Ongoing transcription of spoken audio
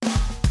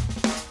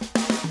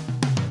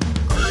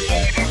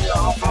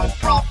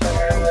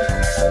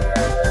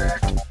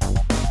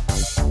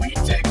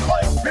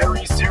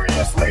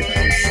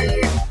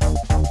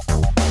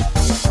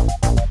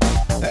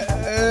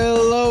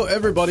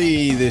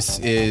everybody. This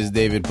is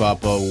David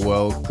Papa.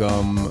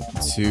 Welcome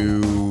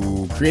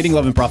to Creating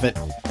Love and Profit.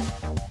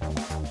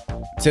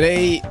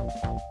 Today,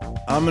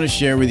 I'm going to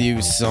share with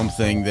you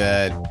something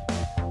that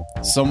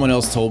someone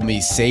else told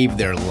me saved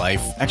their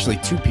life. Actually,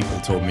 two people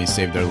told me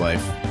saved their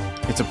life.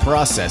 It's a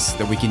process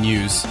that we can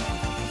use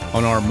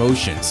on our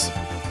emotions.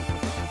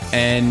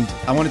 And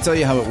I want to tell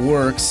you how it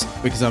works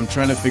because I'm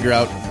trying to figure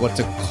out what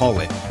to call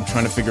it. I'm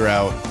trying to figure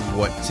out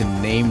what to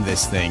name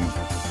this thing,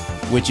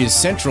 which is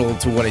central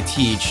to what I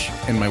teach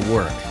in my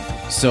work.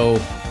 So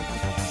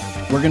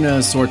we're going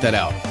to sort that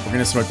out. We're going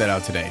to sort that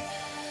out today.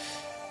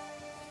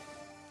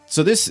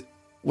 So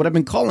what I've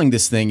been calling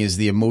this thing is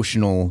the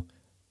emotional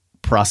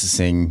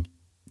processing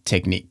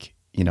technique,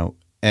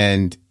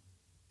 and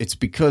it's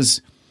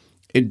because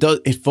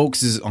it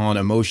focuses on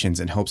emotions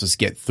and helps us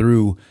get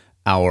through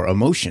our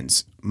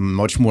emotions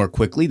much more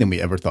quickly than we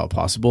ever thought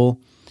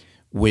possible.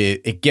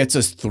 It gets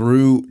us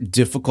through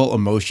difficult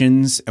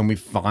emotions, and we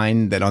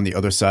find that on the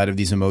other side of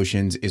these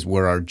emotions is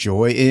where our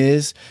joy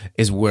is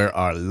where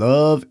our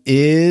love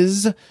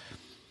is.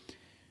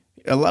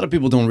 A lot of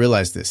people don't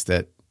realize this,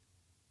 that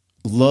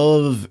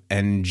love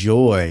and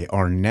joy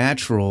are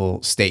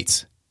natural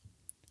states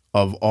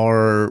of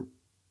our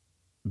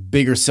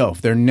bigger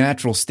self. They're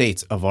natural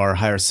states of our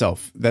higher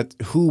self. That's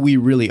who we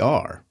really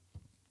are.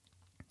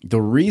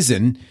 The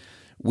reason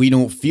we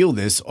don't feel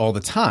this all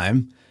the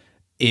time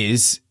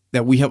is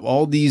that we have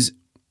all these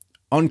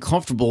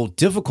uncomfortable,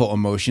 difficult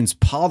emotions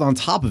piled on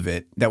top of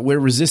it that we're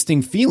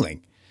resisting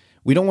feeling.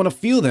 We don't want to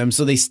feel them,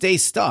 so they stay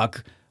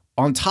stuck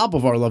on top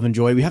of our love and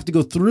joy. We have to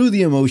go through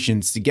the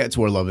emotions to get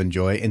to our love and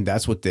joy, and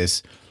that's what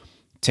this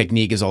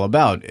technique is all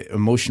about.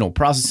 Emotional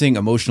processing,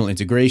 emotional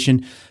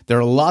integration. There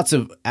are lots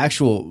of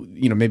actual,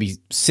 maybe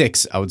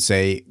 6, I would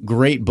say,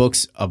 great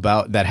books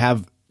about that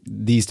have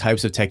these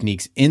types of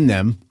techniques in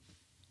them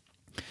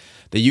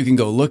that you can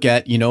go look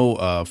at.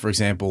 For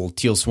example,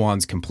 Teal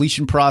Swan's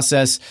Completion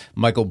Process,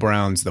 Michael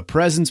Brown's The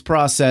Presence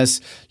Process.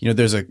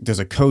 There's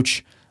a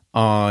coach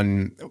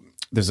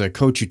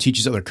who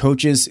teaches other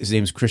coaches. His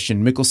name's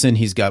Christian Mickelson.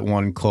 He's got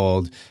one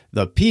called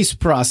The Peace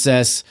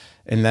Process,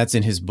 and that's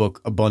in his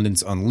book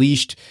Abundance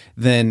Unleashed.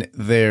 Then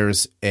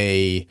there's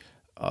a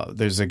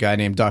guy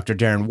named Dr.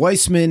 Darren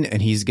Weissman,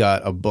 and he's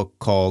got a book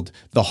called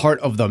The Heart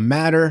of the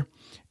Matter,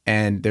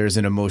 and there's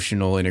an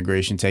emotional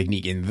integration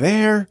technique in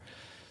there.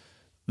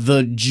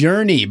 The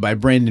Journey by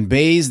Brandon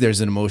Bays,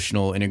 there's an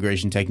emotional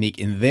integration technique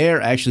in there.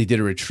 I actually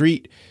did a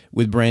retreat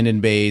with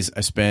Brandon Bays.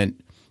 I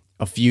spent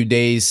a few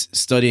days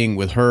studying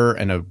with her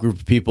and a group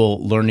of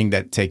people, learning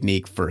that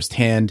technique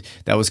firsthand.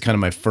 That was kind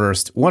of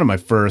one of my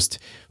first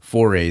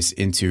forays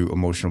into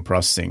emotional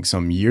processing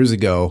some years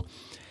ago,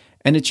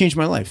 and it changed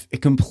my life.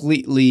 It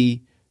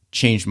completely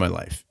changed my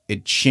life.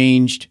 It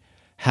changed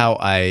how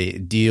I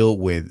deal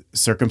with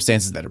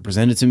circumstances that are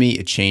presented to me.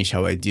 It changed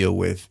how I deal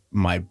with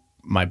my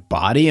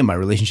body and my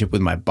relationship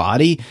with my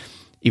body,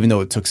 even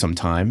though it took some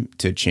time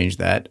to change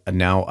that. And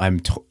now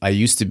I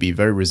used to be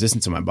very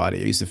resistant to my body.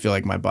 I used to feel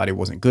like my body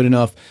wasn't good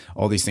enough,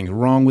 all these things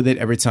wrong with it.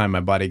 Every time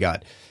my body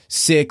got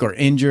sick or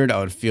injured, I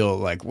would feel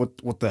like,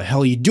 what the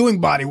hell are you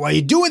doing, body? Why are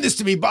you doing this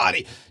to me,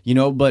 body?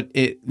 But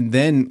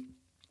then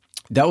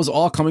that was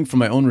all coming from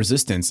my own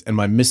resistance and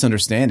my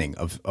misunderstanding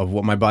of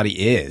what my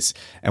body is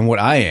and what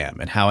I am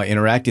and how I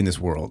interact in this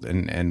world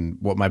and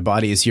what my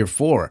body is here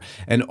for.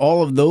 And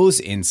all of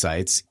those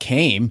insights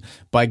came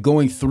by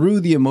going through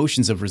the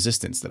emotions of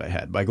resistance that I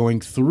had, by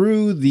going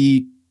through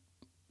the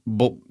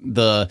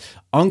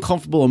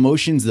uncomfortable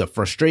emotions, the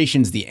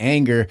frustrations, the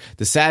anger,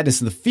 the sadness,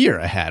 and the fear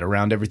I had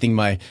around everything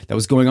that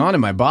was going on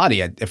in my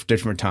body at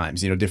different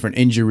times, different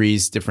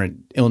injuries, different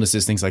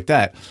illnesses, things like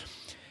that.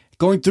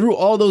 Going through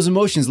all those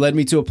emotions led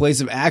me to a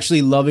place of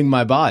actually loving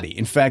my body.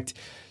 In fact,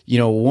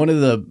 one of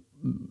the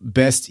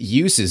best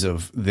uses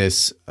of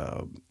this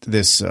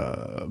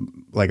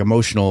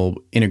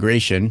emotional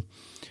integration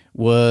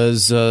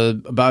was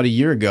about a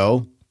year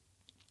ago.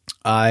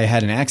 I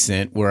had an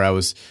accident where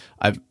I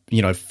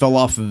fell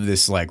off of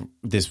this ride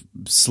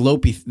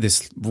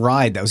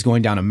that was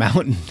going down a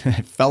mountain.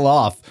 I fell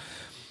off,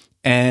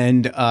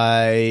 and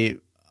I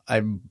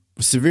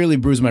severely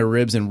bruised my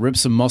ribs and ripped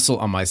some muscle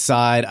on my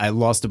side. I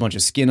lost a bunch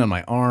of skin on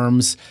my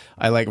arms.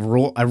 I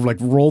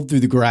rolled through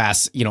the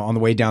grass, on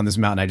the way down this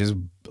mountain. I just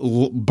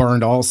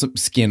burned all some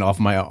skin off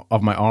my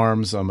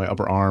arms, on my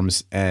upper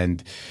arms,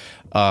 and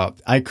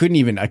I couldn't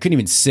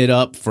even sit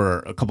up for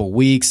a couple of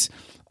weeks.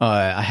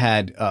 I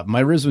had my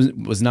ribs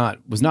was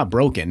not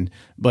broken,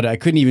 but I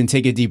couldn't even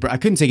take a deep breath. I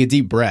couldn't take a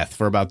deep breath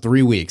for about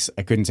 3 weeks.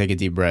 I couldn't take a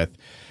deep breath,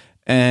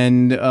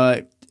 and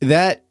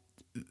that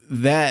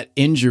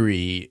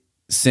injury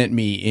sent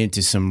me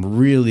into some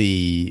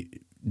really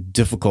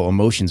difficult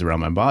emotions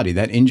around my body.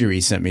 That injury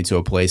sent me to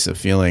a place of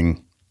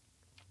feeling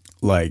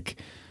like,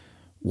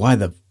 why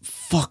the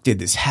fuck did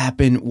this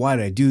happen? Why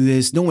did I do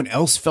this? No one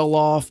else fell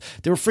off.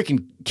 There were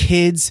freaking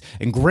kids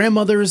and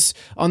grandmothers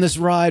on this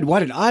ride. Why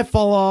did I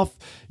fall off?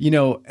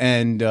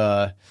 And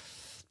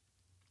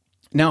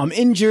now I'm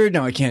injured.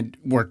 Now I can't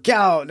work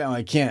out. Now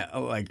I can't,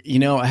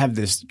 I have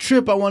this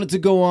trip I wanted to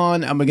go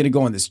on. I'm going to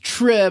go on this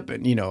trip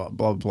and, blah,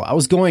 blah, blah. I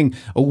was going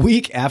a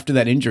week after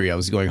that injury. I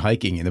was going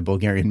hiking in the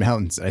Bulgarian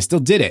mountains. I still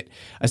did it.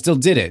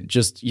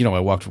 Just, I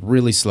walked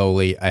really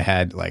slowly. I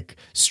had like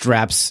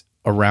straps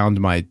around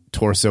my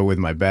torso with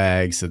my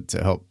bags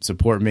to help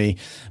support me.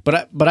 But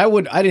I thought I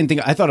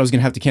was going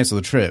to have to cancel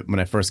the trip when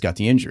I first got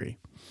the injury.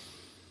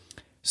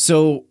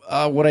 So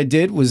what I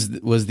did was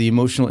the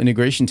emotional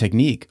integration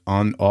technique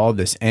on all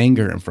this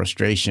anger and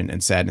frustration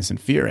and sadness and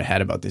fear I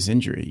had about this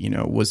injury.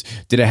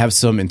 Did I have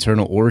some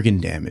internal organ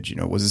damage?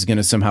 Was this going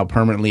to somehow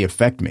permanently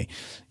affect me?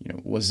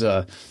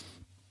 Or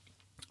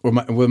am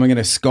I going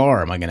to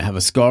scar? Am I going to have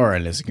a scar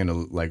and it's going to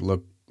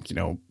look,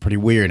 pretty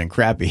weird and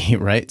crappy,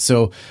 right?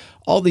 So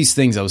all these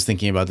things I was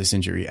thinking about this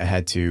injury, I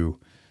had to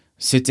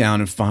sit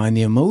down and find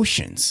the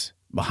emotions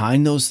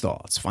behind those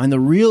thoughts, find the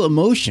real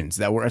emotions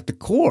that were at the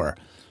core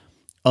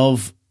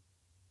of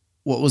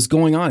what was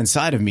going on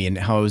inside of me and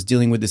how I was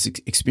dealing with this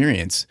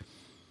experience.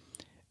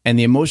 And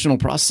the emotional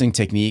processing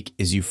technique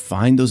is you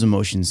find those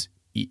emotions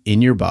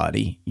in your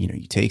body.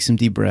 You take some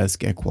deep breaths,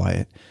 get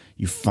quiet.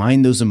 You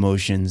find those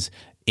emotions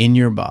in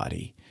your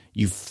body.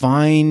 You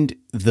find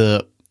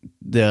the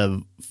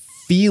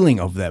feeling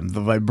of them, the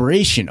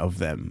vibration of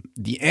them,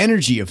 the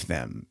energy of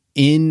them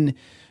in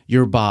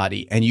your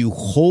body. And you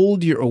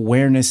hold your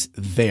awareness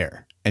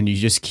there and you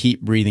just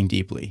keep breathing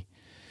deeply.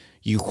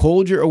 You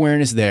hold your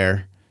awareness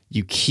there,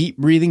 you keep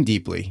breathing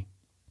deeply,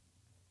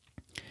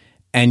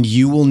 and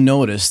you will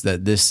notice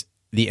that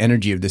the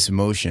energy of this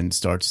emotion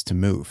starts to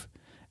move.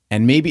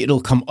 And maybe it'll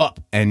come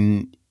up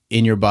and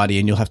in your body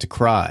and you'll have to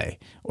cry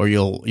or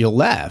you'll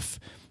laugh.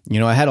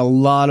 I had a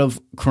lot of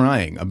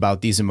crying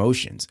about these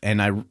emotions. And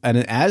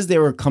as they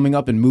were coming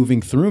up and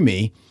moving through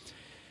me,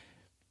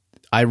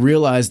 I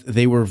realized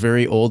they were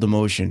very old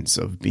emotions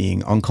of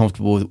being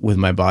uncomfortable with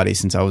my body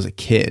since I was a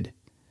kid.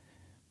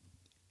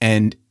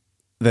 And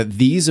that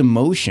these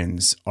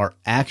emotions are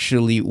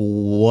actually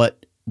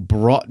what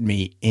brought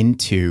me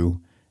into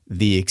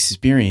the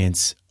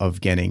experience of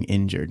getting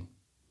injured.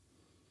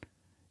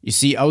 You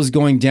see, I was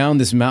going down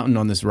this mountain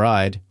on this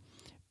ride,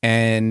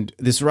 and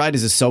this ride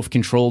is a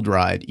self-controlled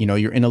ride.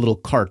 You're in a little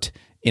cart,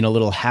 in a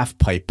little half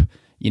pipe,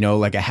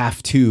 like a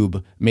half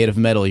tube made of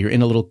metal. You're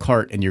in a little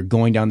cart and you're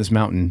going down this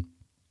mountain,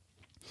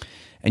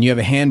 and you have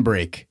a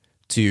handbrake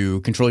to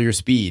control your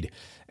speed.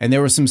 And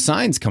there were some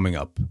signs coming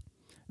up.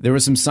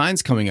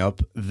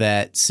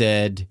 That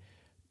said,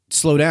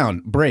 slow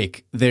down,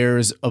 brake.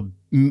 There's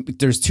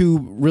two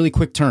really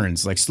quick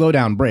turns, like slow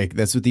down, brake.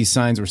 That's what these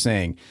signs were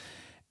saying.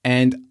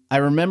 And I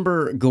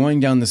remember going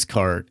down this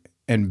cart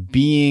and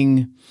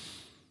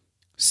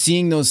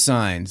seeing those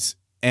signs,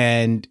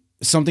 and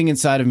something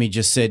inside of me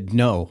just said,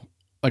 no,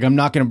 I'm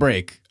not going to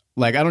brake.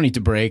 I don't need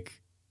to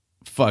brake.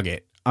 Fuck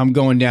it. I'm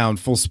going down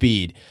full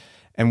speed.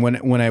 And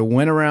when I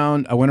went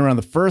around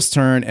the first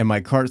turn and my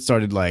cart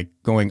started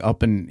going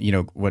up and,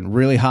 went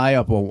really high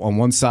up on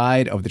one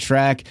side of the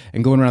track,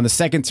 and going around the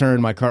second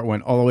turn, my cart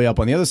went all the way up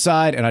on the other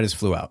side and I just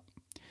flew out.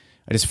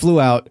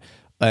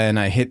 And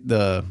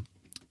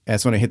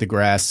that's when I hit the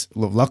grass.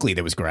 Luckily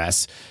there was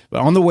grass, but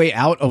on the way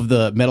out of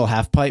the metal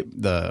half pipe,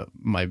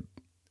 my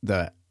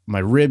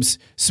ribs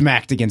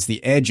smacked against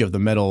the edge of the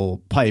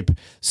metal pipe.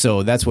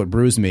 So that's what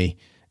bruised me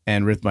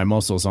and ripped my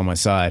muscles on my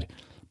side.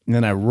 And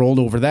then I rolled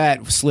over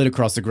that, slid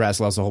across the grass,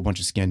 lost a whole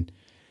bunch of skin,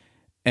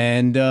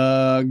 and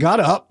got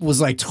up,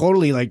 was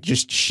totally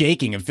just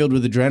shaking and filled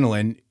with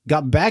adrenaline,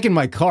 got back in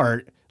my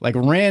cart,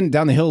 ran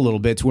down the hill a little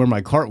bit to where my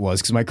cart was,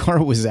 because my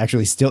cart was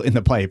actually still in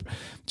the pipe.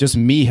 Just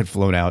me had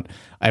flown out.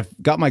 I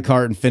got my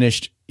cart and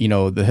finished,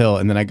 the hill,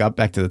 and then I got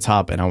back to the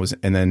top,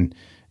 and then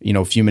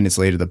a few minutes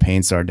later, the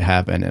pain started to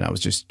happen, and I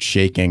was just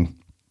shaking.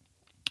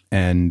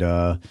 And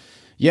then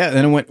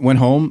I went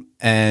home,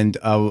 and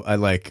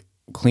I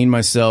cleaned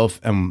myself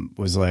and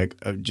was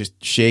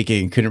just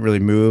shaking, couldn't really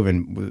move,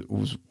 and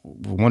was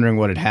wondering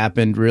what had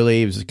happened.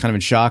 Really, I was kind of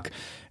in shock.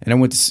 And I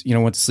went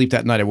to sleep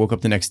that night. I woke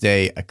up the next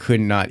day. I could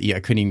not eat. I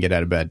couldn't even get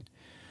out of bed.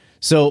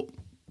 So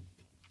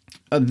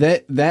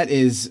that's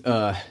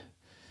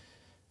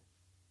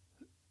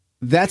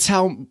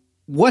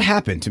what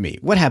happened to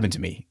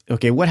me.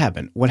 Okay, what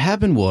happened? What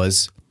happened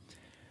was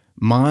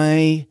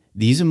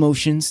these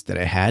emotions that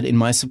I had in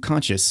my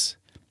subconscious,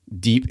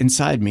 deep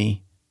inside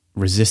me,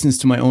 resistance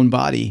to my own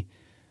body,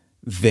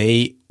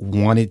 they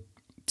wanted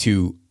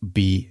to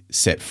be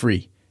set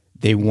free.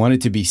 They wanted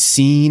to be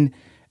seen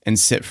and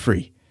set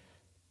free.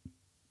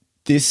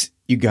 This,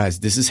 you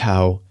guys, this is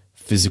how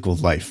physical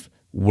life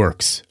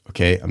works,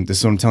 okay? This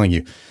is what I'm telling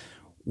you.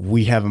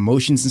 We have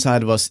emotions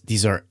inside of us.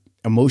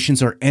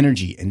 Emotions are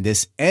energy, and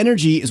this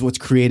energy is what's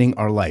creating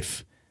our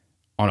life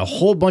on a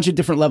whole bunch of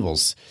different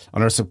levels.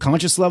 On our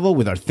subconscious level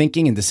with our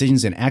thinking and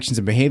decisions and actions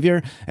and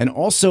behavior, and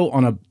also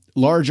on a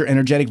larger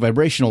energetic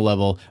vibrational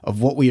level of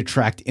what we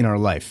attract in our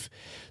life.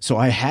 So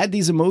I had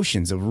these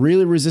emotions of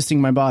really resisting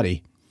my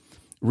body,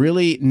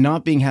 really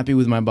not being happy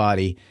with my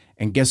body.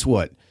 And guess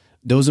what?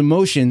 Those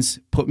emotions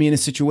put me in a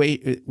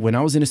situation, when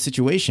I was in a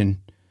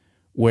situation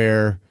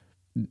where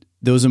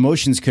those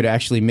emotions could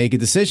actually make a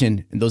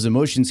decision and those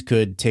emotions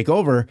could take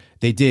over,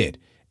 they did.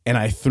 And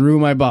I threw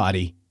my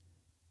body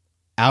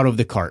out of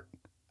the cart.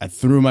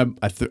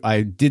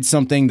 I did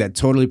something that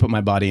totally put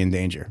my body in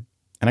danger,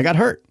 and I got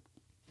hurt.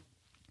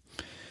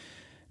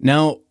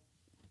 Now,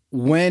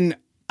 when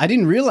I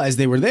didn't realize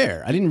they were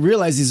there, I didn't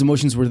realize these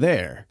emotions were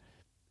there.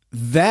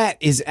 That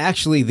is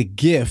actually the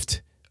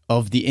gift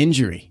of the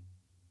injury.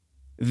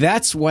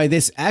 That's why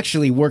this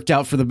actually worked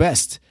out for the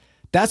best.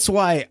 That's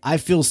why I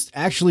feel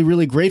actually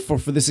really grateful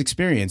for this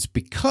experience,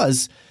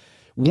 because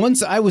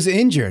once I was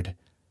injured,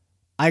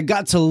 I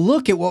got to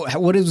look at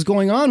what was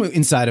going on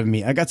inside of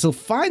me. I got to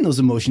find those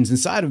emotions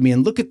inside of me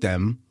and look at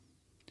them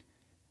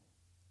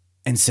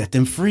and set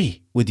them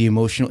free with the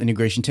emotional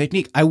integration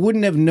technique. I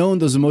wouldn't have known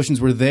those emotions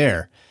were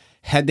there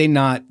had they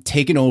not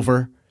taken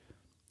over,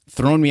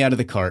 thrown me out of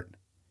the cart,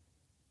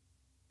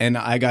 and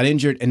I got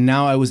injured, and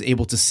now I was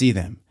able to see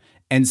them.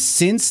 And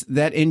since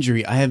that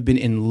injury, I have been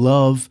in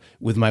love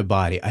with my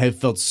body. I have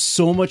felt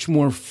so much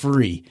more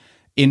free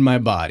in my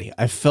body.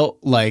 I felt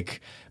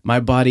like my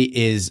body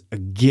is a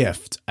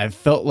gift. I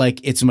felt like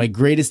it's my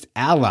greatest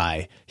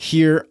ally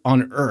here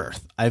on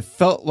earth. I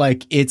felt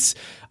like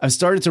I've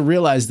started to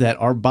realize that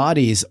our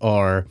bodies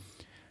are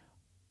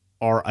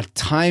a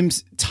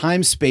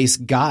time-space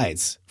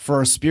guides for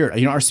our spirit.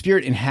 You know, our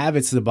spirit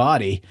inhabits the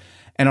body,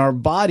 and our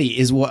body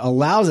is what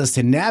allows us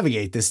to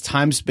navigate this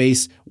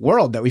time-space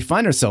world that we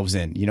find ourselves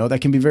in. You know,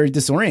 that can be very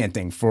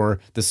disorienting for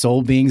the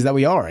soul beings that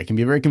we are. It can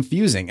be very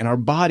confusing, and our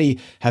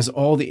body has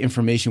all the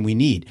information we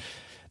need.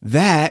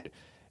 That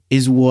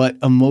is what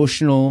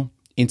emotional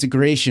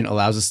integration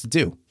allows us to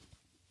do.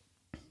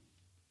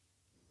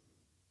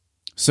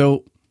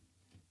 So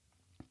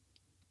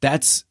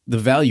that's the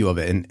value of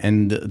it.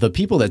 And the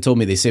people that told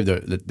me this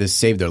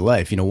saved their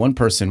life, you know, one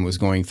person was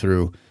going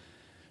through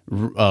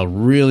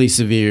really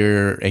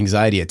severe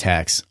anxiety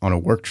attacks on a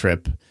work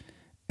trip.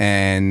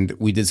 And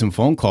we did some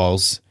phone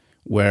calls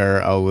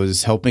where I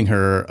was helping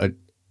her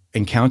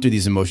encounter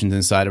these emotions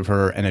inside of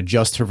her and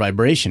adjust her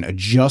vibration,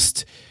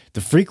 adjust the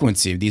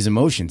frequency of these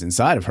emotions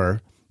inside of her,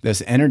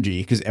 this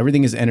energy, because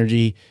everything is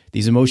energy.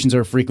 These emotions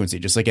are a frequency,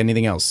 just like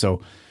anything else. So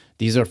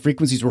these are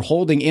frequencies we're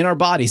holding in our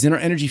bodies, in our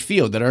energy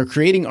field, that are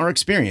creating our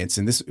experience.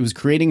 And it was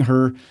creating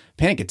her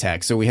panic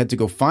attack. So we had to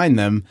go find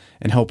them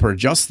and help her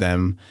adjust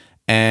them.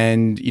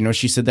 And, you know,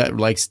 she said that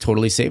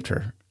totally saved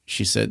her.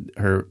 She said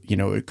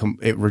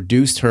it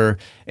reduced her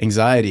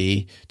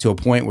anxiety to a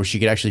point where she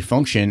could actually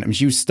function. I mean,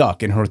 she was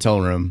stuck in her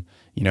hotel room,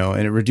 you know,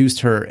 and it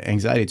reduced her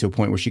anxiety to a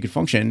point where she could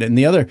function. And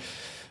the other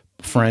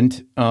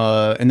friend,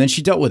 and then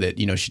she dealt with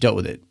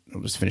it.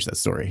 I'll just finish that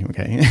story.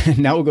 Okay.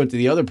 Now we'll go to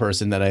the other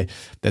person that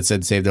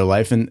said saved their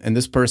life. And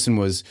this person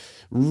was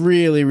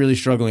really, really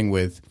struggling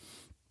with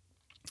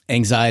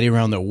anxiety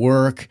around their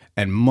work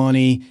and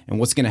money and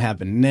what's going to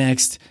happen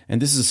next.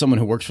 And this is someone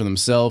who works for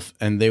themselves,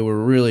 and they were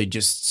really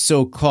just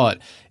so caught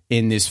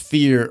in this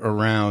fear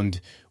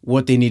around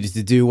what they needed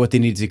to do, what they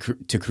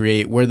needed to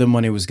create, where the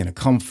money was going to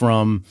come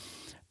from,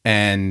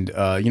 and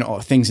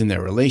things in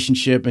their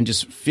relationship, and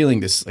just feeling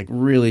this like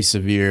really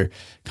severe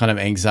kind of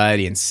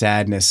anxiety and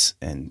sadness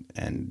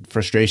and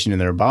frustration in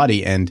their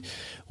body. And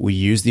we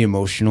used the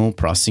emotional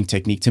processing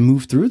technique to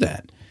move through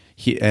that.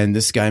 And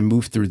this guy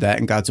moved through that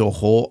and got to a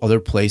whole other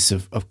place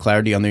of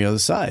clarity on the other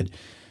side.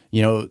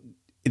 You know,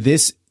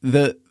 this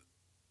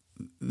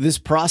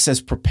process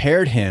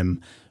prepared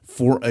him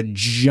for a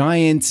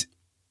giant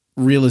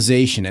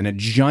realization and a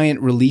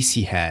giant release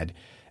he had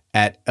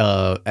at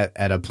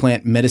a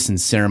plant medicine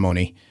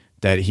ceremony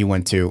that he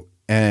went to.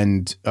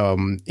 And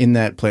in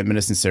that plant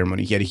medicine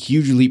ceremony, he had a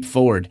huge leap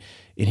forward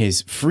in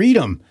his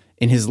freedom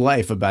in his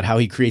life about how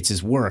he creates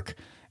his work.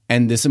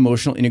 And this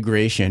emotional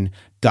integration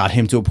got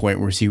him to a point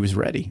where he was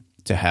ready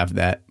to have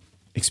that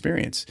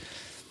experience.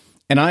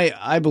 And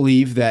I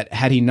believe that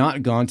had he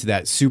not gone to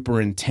that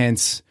super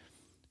intense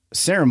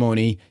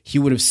ceremony, he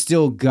would have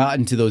still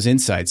gotten to those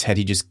insights had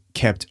he just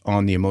kept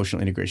on the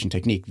emotional integration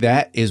technique.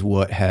 That is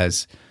what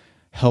has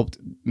helped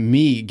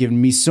me, given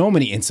me so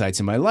many insights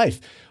in my life.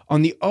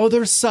 On the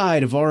other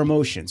side of our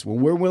emotions, when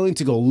we're willing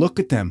to go look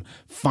at them,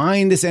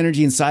 find this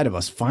energy inside of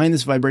us, find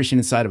this vibration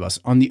inside of us,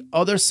 on the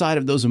other side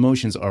of those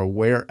emotions are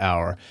where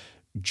our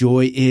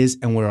joy is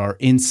and where our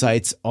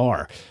insights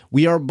are.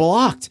 We are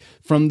blocked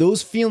from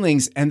those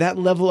feelings and that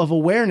level of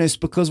awareness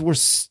because we're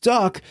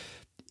stuck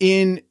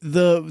in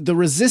the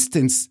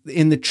resistance,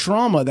 in the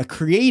trauma that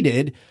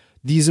created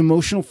these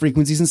emotional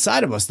frequencies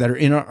inside of us that are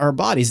in our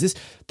bodies.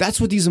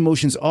 That's what these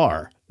emotions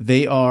are.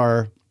 They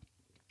are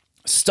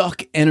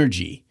stuck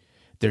energy.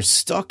 They're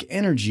stuck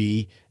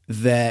energy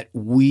that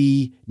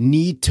we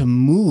need to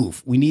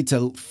move. We need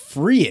to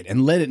free it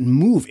and let it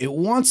move. It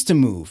wants to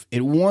move.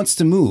 It wants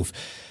to move.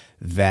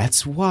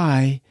 That's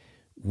why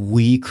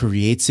we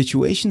create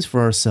situations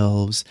for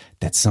ourselves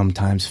that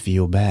sometimes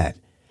feel bad,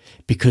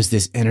 because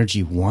this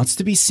energy wants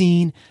to be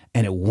seen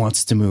and it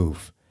wants to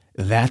move.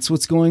 That's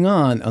what's going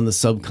on the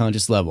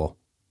subconscious level.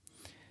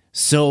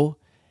 So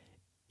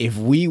if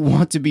we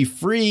want to be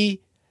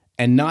free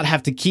and not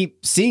have to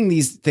keep seeing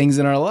these things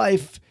in our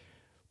life,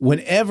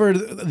 whenever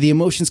the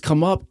emotions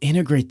come up,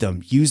 integrate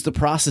them. Use the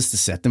process to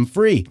set them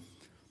free.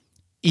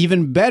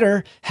 Even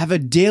better, have a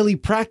daily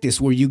practice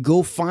where you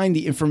go find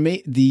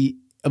the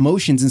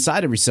emotions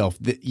inside of yourself.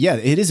 Yeah,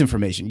 it is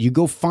information. You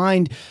go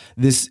find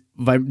these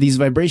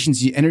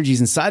vibrations, energies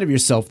inside of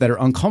yourself that are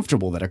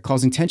uncomfortable, that are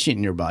causing tension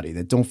in your body,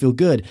 that don't feel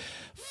good.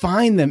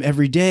 Find them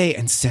every day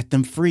and set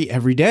them free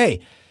every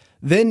day.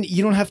 Then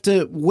you don't have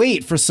to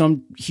wait for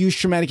some huge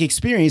traumatic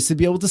experience to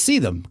be able to see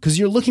them because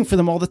you're looking for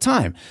them all the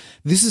time.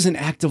 This is an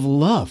act of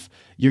love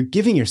you're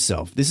giving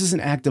yourself. This is an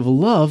act of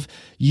love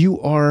you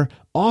are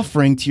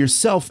offering to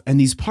yourself and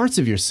these parts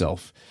of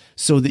yourself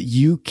so that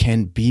you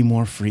can be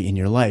more free in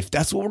your life.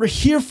 That's what we're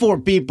here for,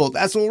 people.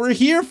 That's what we're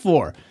here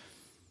for.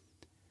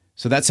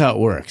 So that's how it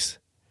works.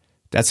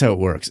 That's how it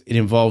works. It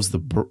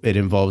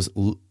involves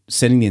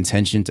setting the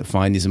intention to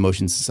find these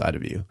emotions inside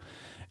of you,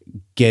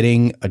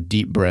 getting a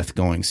deep breath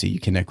going so you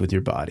connect with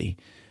your body,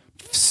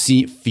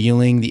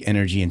 feeling the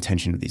energy and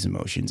tension of these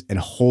emotions and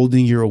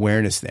holding your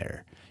awareness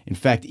there. In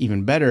fact,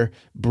 even better,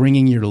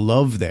 bringing your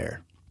love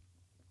there.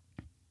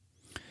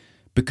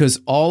 Because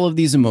all of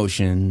these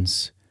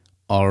emotions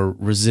are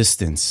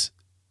resistance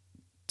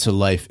to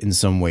life in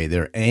some way.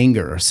 They're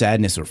anger or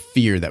sadness or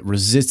fear that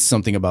resists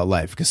something about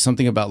life because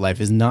something about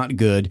life is not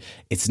good.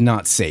 It's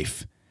not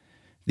safe.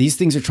 These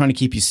things are trying to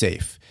keep you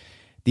safe.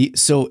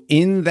 So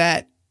in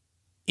that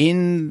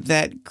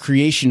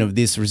creation of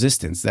this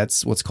resistance,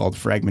 that's what's called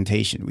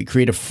fragmentation. We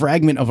create a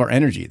fragment of our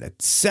energy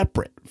that's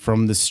separate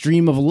from the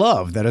stream of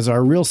love that is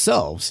our real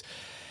selves.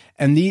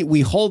 And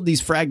we hold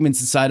these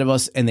fragments inside of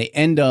us and they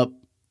end up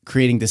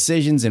creating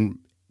decisions and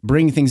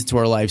bringing things into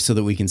our life so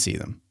that we can see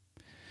them.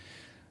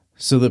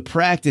 So the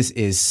practice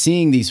is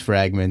seeing these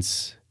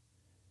fragments,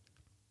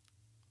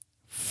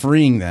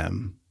 freeing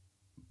them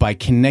by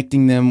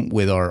connecting them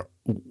with our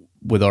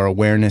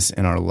awareness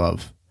and our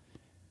love.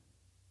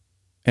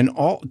 And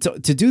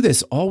to do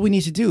this, all we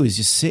need to do is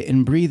just sit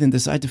and breathe and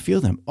decide to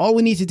feel them. All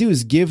we need to do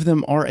is give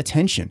them our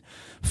attention.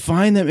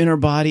 Find them in our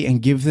body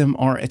and give them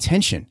our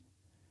attention.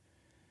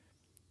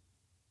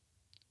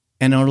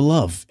 And our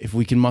love, if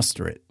we can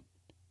muster it.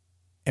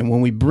 And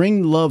when we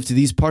bring love to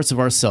these parts of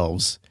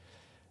ourselves,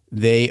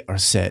 they are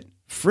set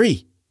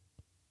free.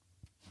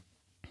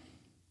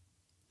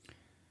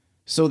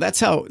 So that's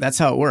how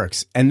it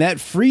works. And that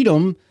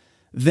freedom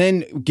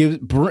then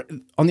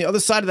on the other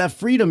side of that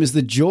freedom is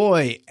the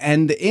joy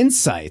and the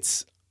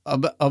insights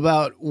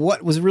about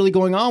what was really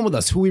going on with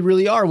us, who we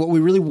really are, what we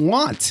really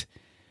want.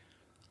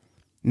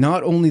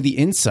 Not only the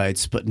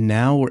insights, but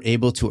now we're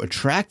able to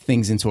attract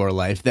things into our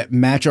life that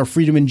match our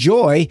freedom and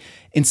joy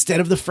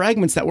instead of the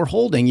fragments that we're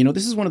holding. You know,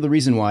 this is one of the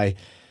reasons why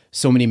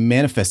so many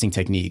manifesting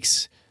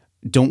techniques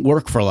don't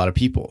work for a lot of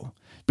people.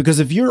 Because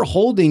if you're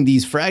holding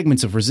these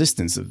fragments of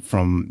resistance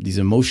from these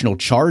emotional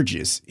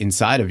charges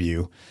inside of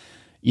you,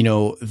 you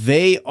know,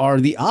 they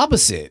are the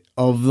opposite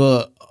of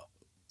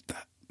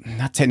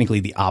not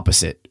technically the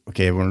opposite.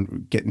 Okay, we're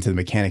getting to the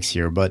mechanics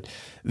here, but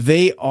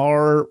they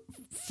are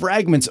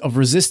fragments of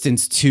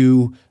resistance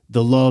to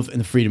the love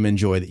and the freedom and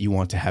joy that you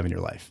want to have in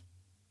your life.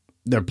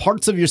 They're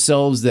parts of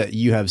yourselves that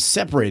you have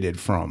separated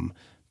from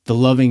the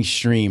loving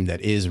stream that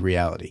is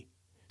reality.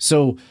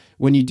 So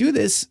when you do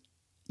this,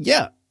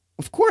 yeah,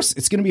 of course,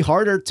 it's going to be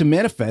harder to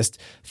manifest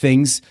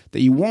things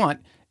that you want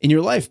in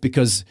your life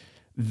because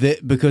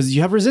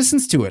you have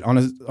resistance to it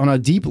on a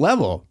deep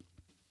level.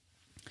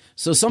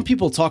 So some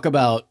people talk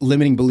about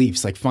limiting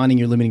beliefs, like finding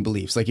your limiting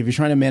beliefs. Like if you're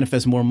trying to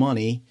manifest more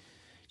money,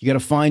 you got to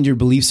find your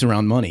beliefs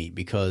around money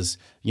because,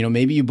 you know,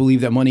 maybe you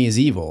believe that money is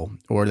evil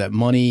or that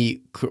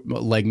money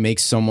like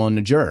makes someone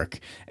a jerk.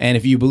 And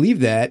if you believe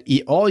that,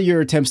 all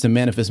your attempts to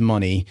manifest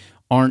money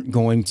aren't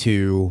going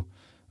to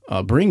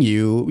bring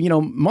you, you know,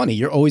 money.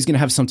 You're always going to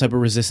have some type of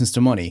resistance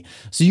to money.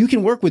 So you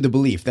can work with the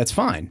belief. That's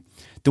fine.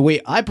 The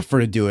way I prefer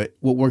to do it,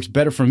 what works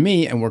better for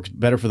me and works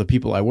better for the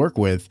people I work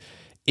with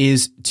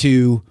is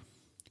to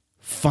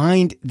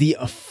find the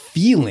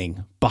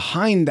feeling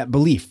behind that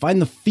belief.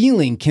 Find the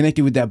feeling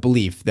connected with that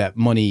belief that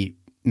money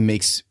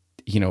makes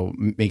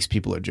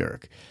people a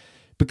jerk.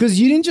 Because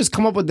you didn't just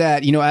come up with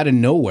that, you know, out of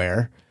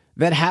nowhere.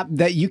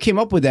 That you came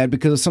up with that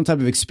because of some type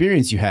of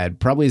experience you had,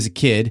 probably as a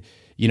kid,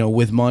 you know,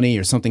 with money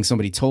or something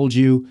somebody told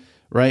you,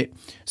 right?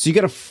 So you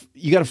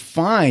gotta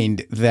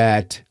find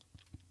that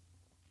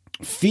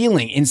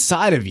feeling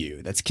inside of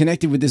you that's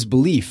connected with this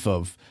belief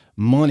of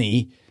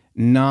money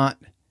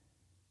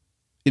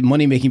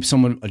making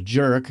someone a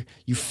jerk.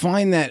 You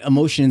find that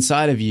emotion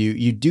inside of you.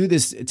 You do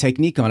this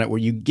technique on it where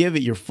you give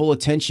it your full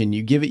attention.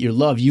 You give it your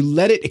love. You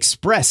let it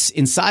express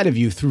inside of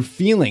you through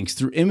feelings,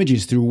 through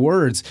images, through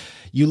words.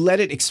 You let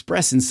it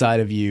express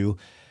inside of you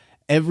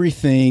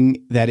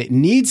everything that it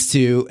needs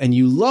to, and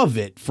you love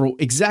it for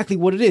exactly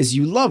what it is.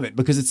 You love it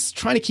because it's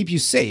trying to keep you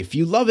safe.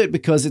 You love it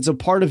because it's a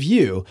part of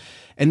you.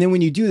 And then when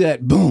you do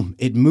that, boom,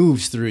 it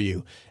moves through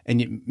you.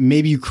 And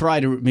maybe you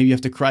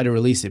have to cry to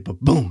release it,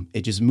 but boom,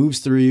 it just moves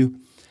through you.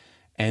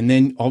 And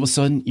then all of a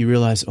sudden you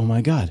realize, oh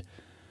my God,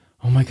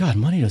 oh my God,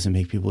 money doesn't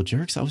make people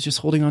jerks. I was just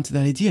holding on to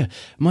that idea.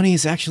 Money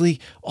is actually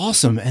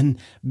awesome. And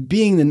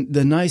being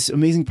the nice,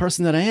 amazing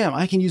person that I am,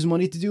 I can use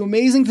money to do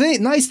amazing things,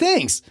 nice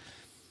things.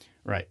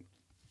 Right.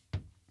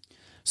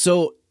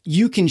 So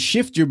you can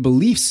shift your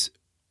beliefs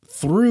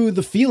through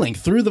the feeling,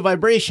 through the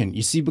vibration.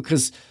 You see,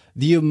 because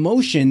the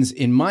emotions,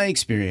 in my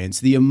experience,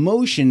 the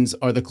emotions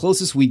are the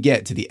closest we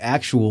get to the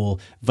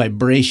actual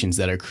vibrations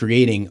that are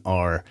creating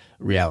our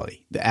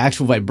reality, the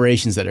actual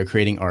vibrations that are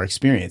creating our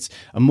experience.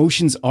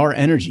 Emotions are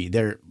energy.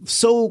 They're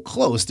so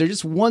close. They're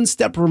just one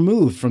step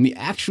removed from the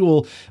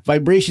actual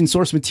vibration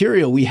source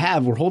material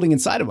we're holding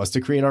inside of us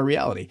to create our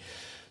reality.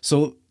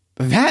 So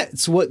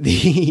that's what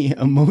the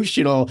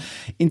emotional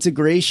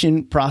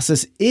integration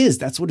process is.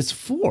 That's what it's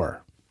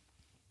for.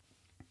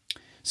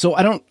 So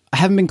I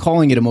haven't been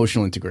calling it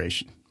emotional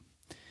integration.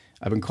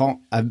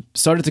 I've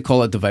started to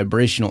call it the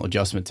vibrational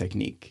adjustment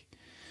technique,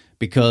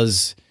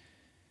 because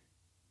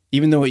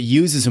even though it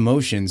uses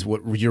emotions,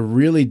 what you're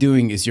really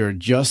doing is you're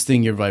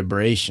adjusting your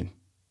vibration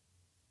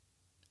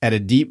at a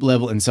deep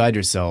level inside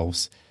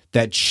yourselves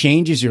that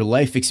changes your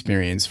life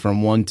experience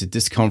from one to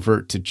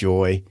discomfort to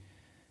joy,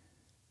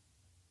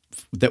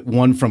 that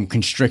one from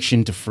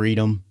constriction to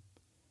freedom.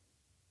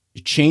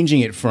 You're changing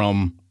it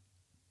from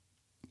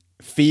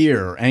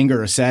fear or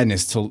anger or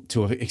sadness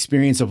to an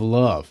experience of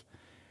love.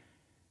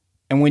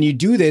 And when you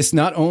do this,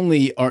 not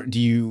only do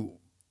you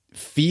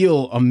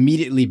feel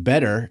immediately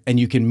better and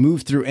you can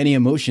move through any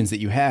emotions that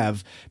you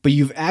have, but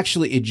you've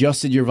actually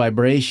adjusted your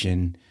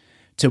vibration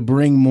to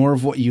bring more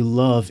of what you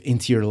love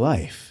into your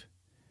life.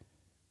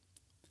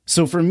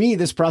 So for me,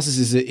 this process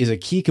is a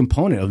key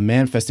component of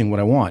manifesting what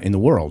I want in the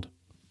world.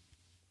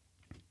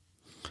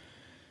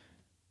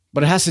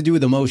 But it has to do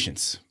with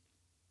emotions.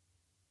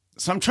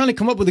 So I'm trying to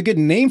come up with a good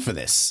name for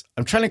this.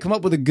 I'm trying to come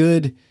up with a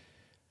good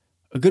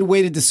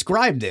way to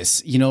describe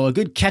this, a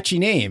good catchy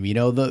name.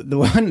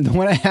 The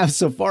one I have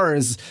so far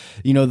is,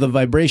 the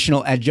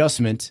vibrational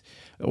adjustment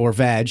or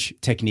VAG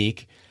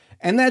technique.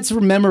 And that's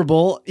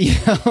memorable.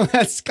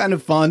 That's kind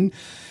of fun.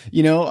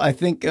 I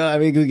think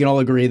we can all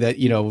agree that,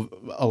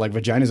 like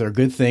vaginas are a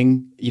good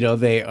thing.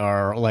 They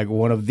are like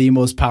one of the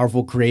most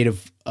powerful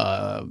creative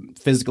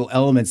physical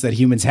elements that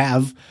humans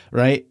have,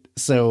 right?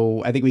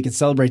 So I think we can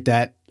celebrate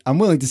that. I'm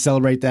willing to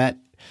celebrate that.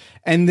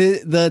 And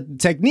this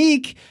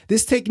technique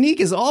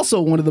is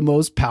also one of the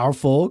most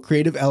powerful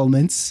creative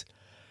elements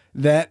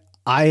that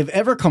I have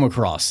ever come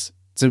across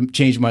to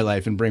change my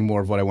life and bring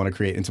more of what I want to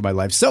create into my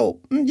life.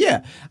 So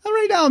yeah,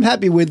 right now I'm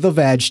happy with the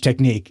VAG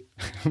technique,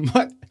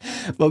 but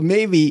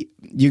maybe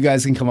you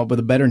guys can come up with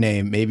a better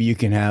name. Maybe you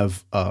can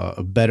have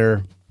a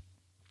better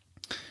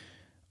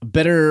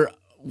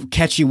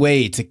catchy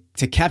way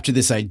to capture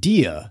this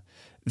idea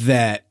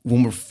that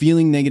when we're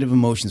feeling negative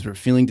emotions, we're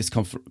feeling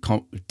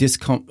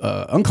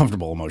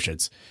uncomfortable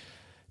emotions.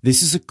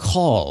 This is a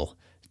call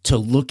to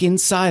look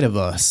inside of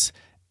us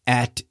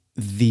at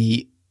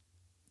the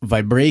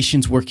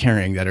vibrations we're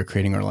carrying that are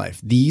creating our life.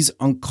 These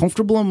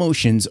uncomfortable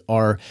emotions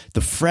are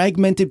the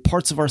fragmented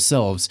parts of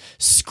ourselves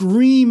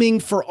screaming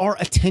for our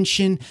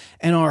attention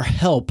and our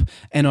help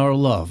and our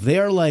love. They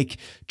are like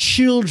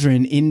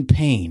children in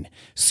pain,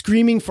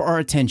 screaming for our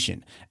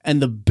attention. And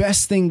the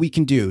best thing we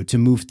can do to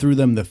move through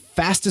them the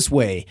fastest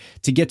way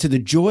to get to the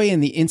joy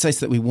and the insights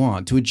that we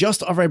want, to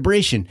adjust our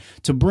vibration,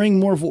 to bring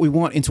more of what we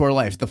want into our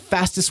life, the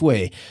fastest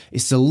way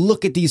is to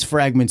look at these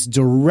fragments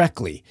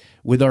directly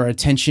with our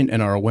attention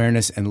and our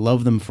awareness and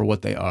love them for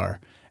what they are,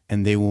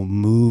 and they will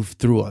move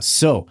through us.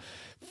 So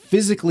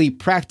physically,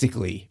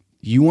 practically,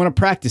 you want to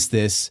practice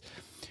this,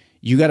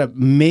 you got to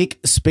make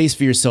space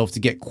for yourself to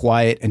get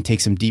quiet and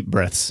take some deep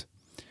breaths.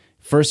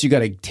 First, you got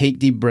to take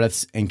deep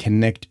breaths and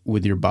connect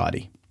with your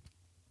body.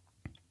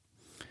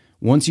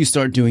 Once you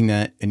start doing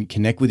that and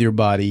connect with your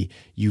body,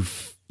 you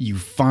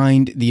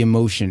find the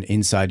emotion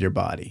inside your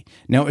body.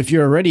 Now, if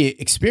you're already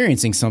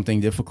experiencing something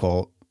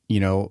difficult,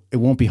 it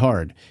won't be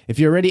hard. If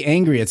you're already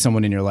angry at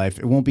someone in your life,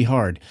 it won't be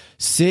hard.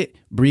 Sit,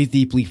 breathe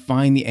deeply,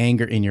 find the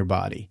anger in your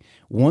body.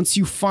 Once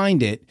you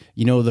find it,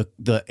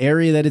 the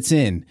area that it's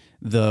in,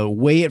 the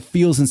way it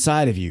feels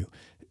inside of you,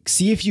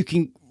 see if you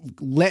can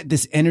let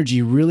this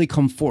energy really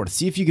come forth.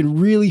 See if you can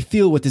really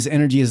feel what this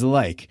energy is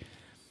like.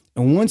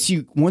 And once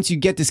you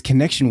get this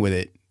connection with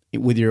it,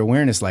 with your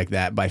awareness like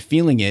that, by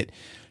feeling it,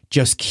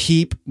 just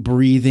keep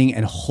breathing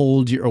and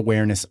hold your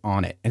awareness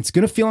on it. And it's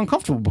going to feel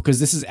uncomfortable because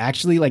this is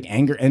actually like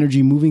anger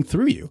energy moving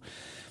through you.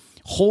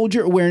 Hold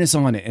your awareness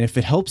on it. And if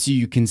it helps you,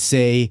 you can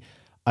say,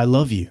 I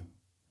love you.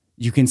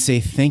 You can say,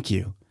 thank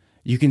you.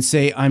 You can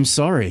say, I'm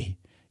sorry.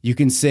 You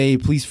can say,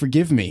 please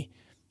forgive me.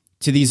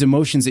 To these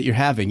emotions that you're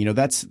having.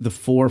 That's the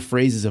 4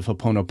 phrases of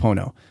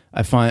Ho'oponopono.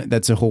 I find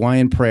that's a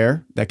Hawaiian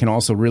prayer that can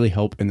also really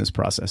help in this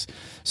process.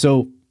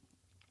 So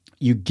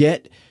you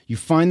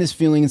find this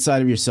feeling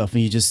inside of yourself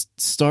and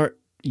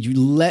you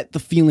let the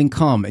feeling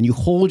come and you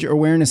hold your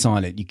awareness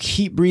on it. You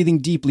keep breathing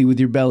deeply with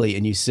your belly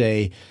and you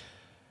say,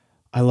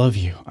 I love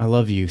you. I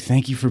love you.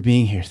 Thank you for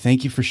being here.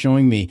 Thank you for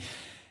showing me.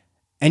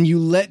 and you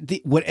let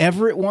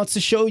whatever it wants to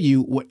show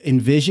you, what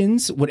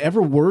envisions,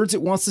 whatever words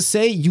it wants to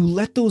say, you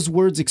let those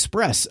words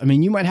express. I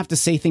mean, you might have to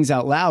say things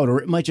out loud,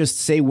 or it might just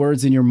say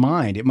words in your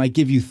mind. It might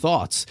give you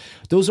thoughts.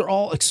 Those are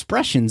all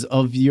expressions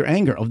of your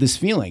anger, of this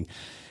feeling.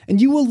 And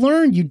you will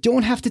learn you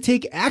don't have to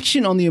take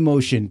action on the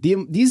emotion.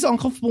 These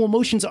uncomfortable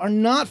emotions are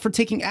not for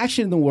taking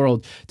action in the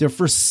world. They're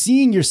for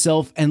seeing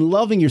yourself and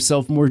loving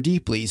yourself more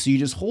deeply. So you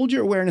just hold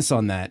your awareness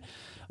on that.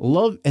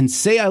 Love and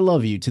say I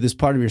love you to this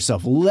part of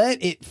yourself.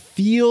 Let it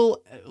feel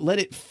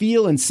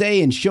and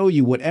say and show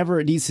you whatever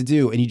it needs to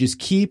do. And you just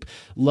keep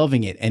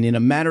loving it. And in a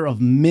matter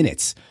of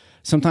minutes,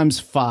 sometimes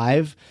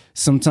 5,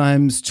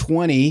 sometimes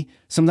 20,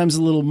 sometimes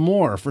a little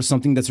more for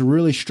something that's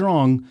really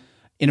strong,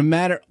 in a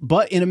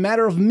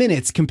matter of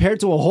minutes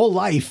compared to a whole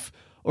life,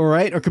 all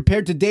right, or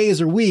compared to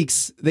days or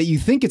weeks that you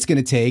think it's going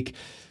to take,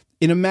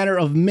 in a matter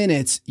of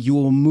minutes, you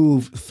will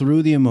move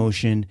through the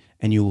emotion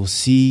and you will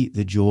see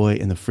the joy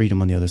and the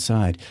freedom on the other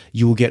side.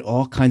 You will get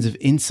all kinds of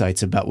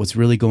insights about what's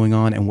really going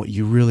on and what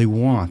you really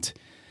want.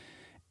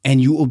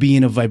 And you will be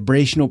in a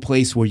vibrational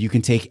place where you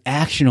can take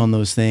action on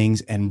those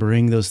things and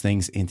bring those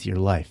things into your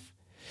life.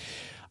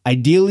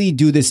 Ideally,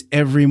 do this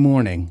every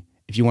morning.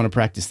 If you want to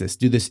practice this,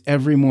 do this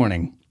every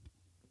morning.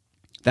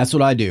 That's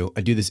what I do.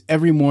 I do this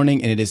every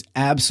morning, and it has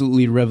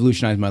absolutely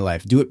revolutionized my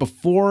life. Do it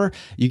before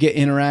you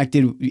interact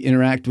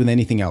with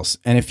anything else.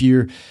 And if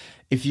you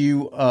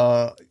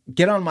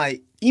get on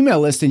my email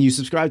list and you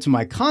subscribe to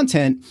my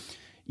content,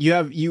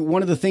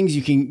 one of the things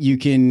you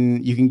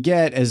can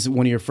get as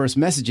one of your first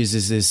messages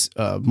is this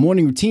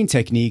morning routine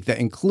technique that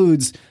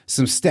includes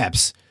some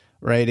steps.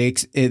 Right,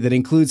 that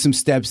includes some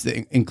steps.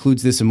 That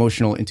includes this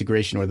emotional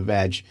integration, or the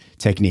VAG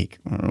technique.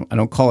 I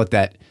don't call it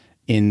that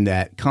in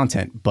that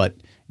content, but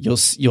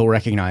you'll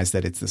recognize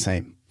that it's the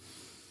same.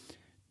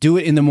 Do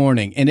it in the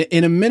morning. And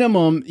in a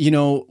minimum,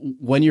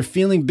 when you're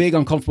feeling big,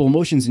 uncomfortable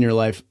emotions in your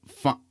life,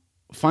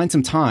 find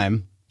some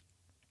time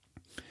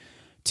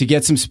to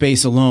get some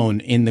space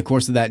alone in the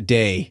course of that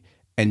day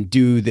and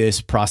do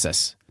this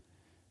process.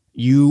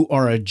 You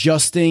are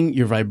adjusting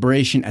your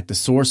vibration at the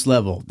source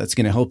level. That's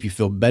going to help you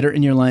feel better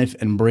in your life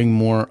and bring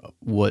more of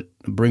what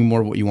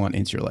you want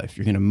into your life.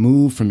 You're going to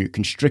move from your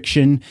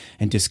constriction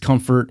and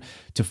discomfort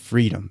to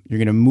freedom. You're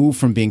going to move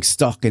from being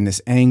stuck in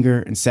this anger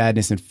and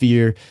sadness and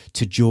fear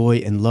to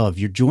joy and love.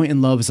 Your joy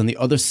and love is on the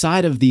other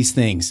side of these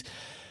things,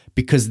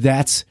 because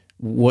that's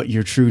what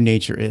your true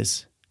nature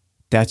is.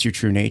 That's your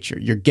true nature.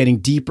 You're getting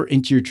deeper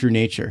into your true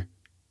nature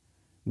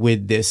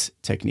with this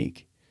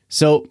technique.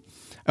 So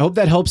I hope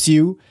that helps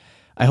you.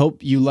 I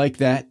hope you like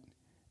that.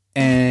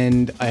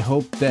 And I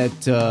hope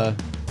that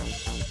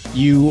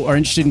you are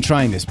interested in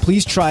trying this.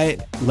 Please try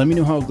it. Let me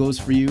know how it goes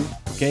for you.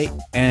 Okay.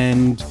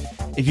 And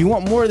if you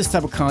want more of this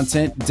type of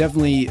content,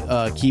 definitely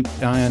keep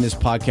an eye on this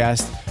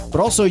podcast.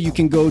 But also you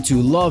can go to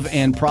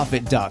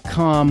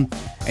loveandprofit.com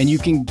and you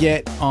can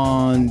get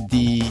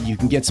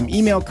some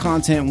email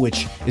content,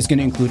 which is going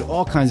to include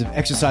all kinds of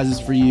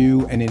exercises for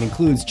you. And it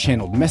includes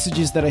channeled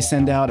messages that I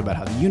send out about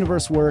how the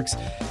universe works.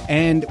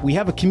 And we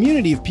have a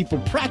community of people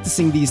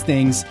practicing these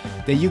things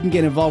that you can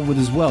get involved with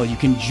as well. You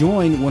can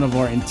join one of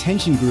our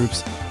intention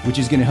groups, which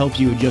is going to help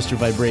you adjust your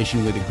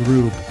vibration with a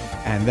group.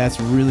 And that's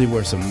really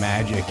where some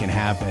magic can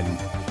happen.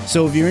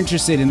 So if you're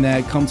interested in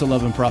that, come to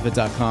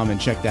loveandprofit.com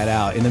and check that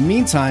out. In the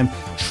meantime,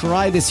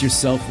 try this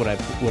yourself, what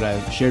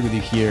I've shared with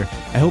you here.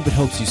 I hope it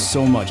helps you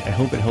so much. I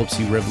hope it helps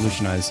you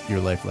revolutionize your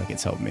life like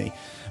it's helped me.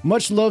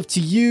 Much love to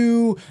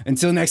you.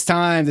 Until next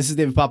time, this is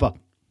David Papa.